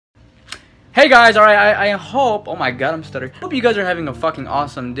Hey guys, alright, I hope, oh my god, I'm stuttering. Hope you guys are having a fucking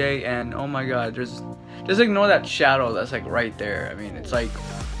awesome day, and oh my god, just ignore that shadow that's like right there. I mean, it's like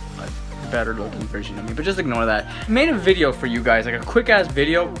a better looking version of me, but just ignore that. I made a video for you guys, like a quick ass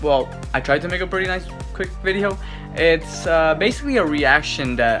video. Well, I tried to make a pretty nice quick video. It's basically a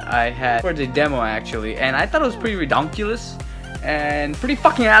reaction that I had for the demo actually, and I thought it was pretty redonkulous and pretty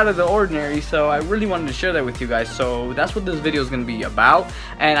fucking out of the ordinary, so I really wanted to share that with you guys. So that's what this video is going to be about,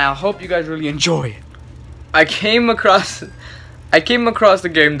 and I hope you guys really enjoy it. I came across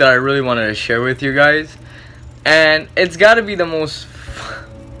the game that I really wanted to share with you guys, and it's got to be the most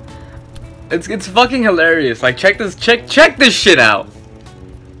it's fucking hilarious. Like, check this shit out.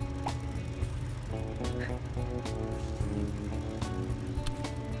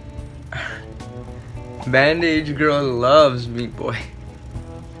 Bandage girl loves Meat Boy.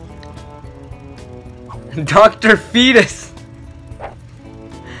 Dr. Fetus.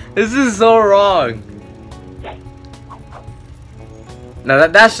 This is so wrong. No,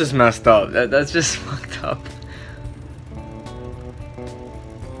 that's just messed up. That's just fucked up.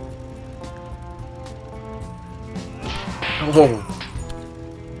 Oh.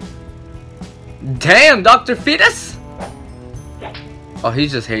 Damn, Dr. Fetus. Oh,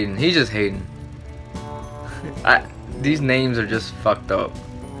 he's just hating. He's just hating. These names are just fucked up.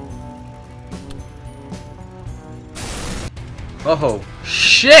 Oh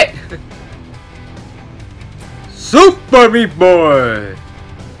shit! Super Meat Boy,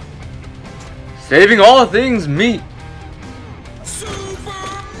 saving all things meat.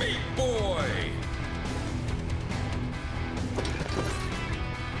 Super Meat Boy.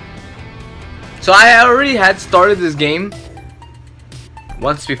 So I already had started this game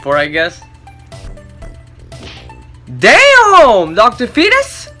once before, I guess. Damn, Dr.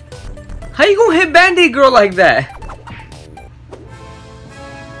 Fetus! How you gonna hit Band-Aid girl like that?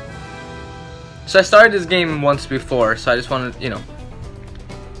 So I started this game once before, so I just wanted, you know.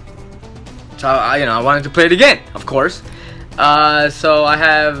 So I wanted to play it again, of course. So I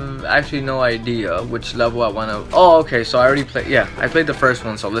have actually no idea which level I wanna. Oh, okay. So I already played. Yeah, I played the first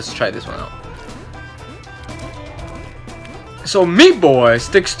one. So let's try this one out. So Meat Boy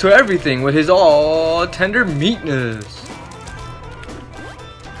sticks to everything with his all tender meatness.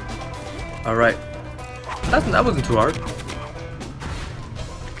 Alright. That wasn't too hard.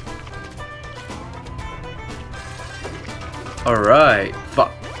 Alright.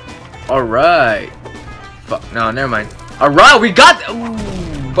 Fuck. Alright. Fuck. No, never mind. Alright, we got.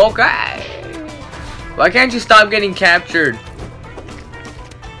 Ooh, okay. Why can't you stop getting captured?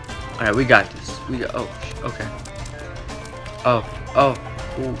 Alright, we got this. We got. Oh, okay. Oh,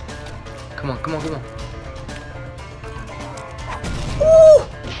 ooh. Come on. Ooh!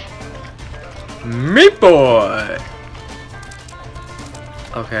 Meat Boy!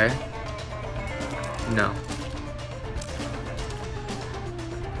 Okay. No.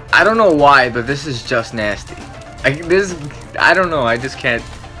 I don't know why, but this is just nasty. I don't know, I just can't.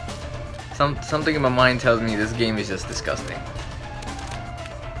 Something in my mind tells me this game is just disgusting.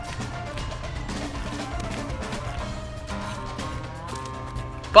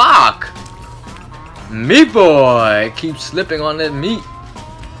 Fuck! Meat Boy keeps slipping on that meat.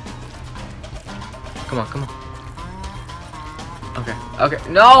 Come on. Okay.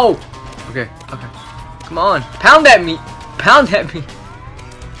 No! Okay. Come on. Pound that meat.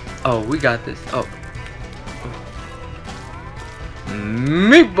 Oh, we got this. Oh.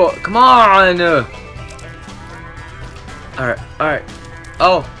 Meat Boy, come on! Alright.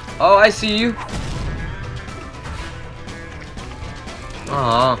 Oh, I see you.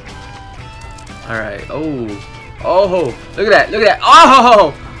 Alright. Oh, look at that.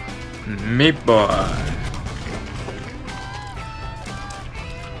 Oh, Meat Boy.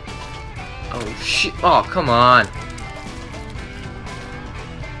 Oh shit. Oh, come on.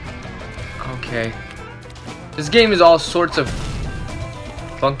 Okay. This game is all sorts of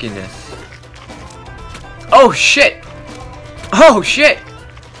funkiness. Oh shit. Oh!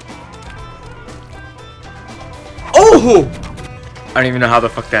 I don't even know how the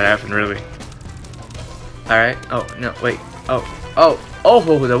fuck that happened, really. Alright. Oh, no, wait. Oh,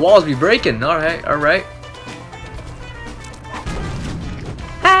 the walls be breaking. Alright.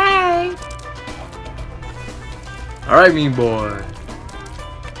 Hey! Alright, Meat Boy.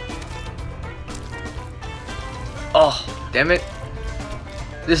 Oh, damn it.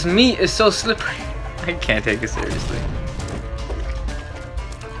 This meat is so slippery. I can't take it seriously.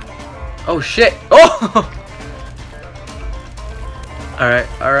 Oh, shit. Oh!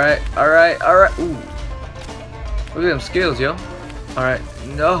 Alright. Ooh. Look at them skills, yo. Alright.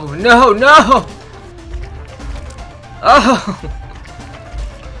 No. Oh!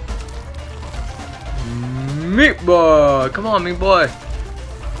 Meat boy. Come on, meat boy.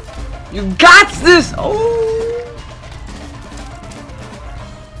 You got this. Oh.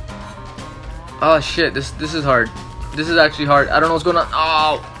 Oh shit. This is hard. This is actually hard. I don't know what's going on.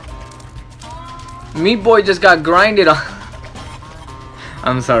 Oh. Meat boy just got grinded on.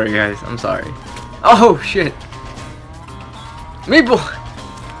 I'm sorry, guys. I'm sorry. Oh shit. Meat boy.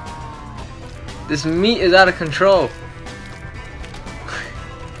 This meat is out of control.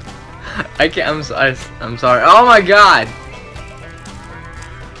 I can't. I'm sorry. Oh my god.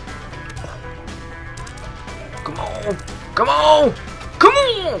 Come on. Come on. Come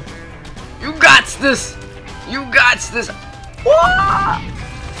on. You got this. You got this.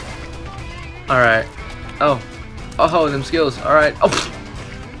 All right. Oh. Oh, them skills. All right. Oh.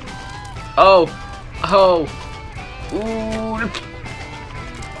 Oh. Oh. Ooh.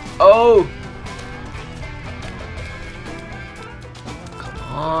 Oh. Come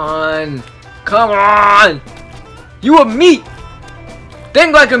on. Come on. You a meat.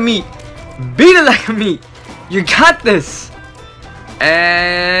 Think like a meat. Beat it like a meat. You got this.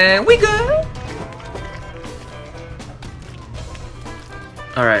 And we good.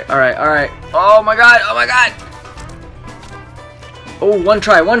 All right. All right. All right. Oh my god. Oh my god. Oh, one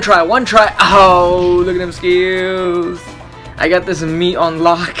try. One try. One try. Oh, look at them skills. I got this meat on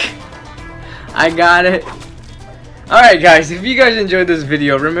lock. I got it. Alright guys, if you guys enjoyed this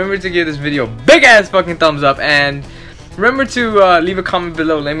video, remember to give this video a big ass fucking thumbs up, and remember to leave a comment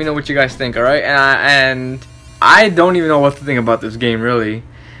below. Let me know what you guys think, alright? And I don't even know what to think about this game, really.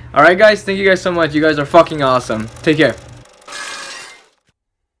 Alright guys, thank you guys so much. You guys are fucking awesome. Take care.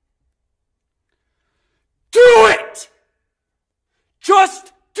 Do it!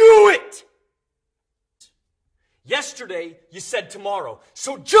 Just do it! Yesterday, you said tomorrow,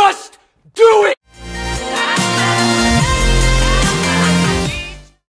 so just do it!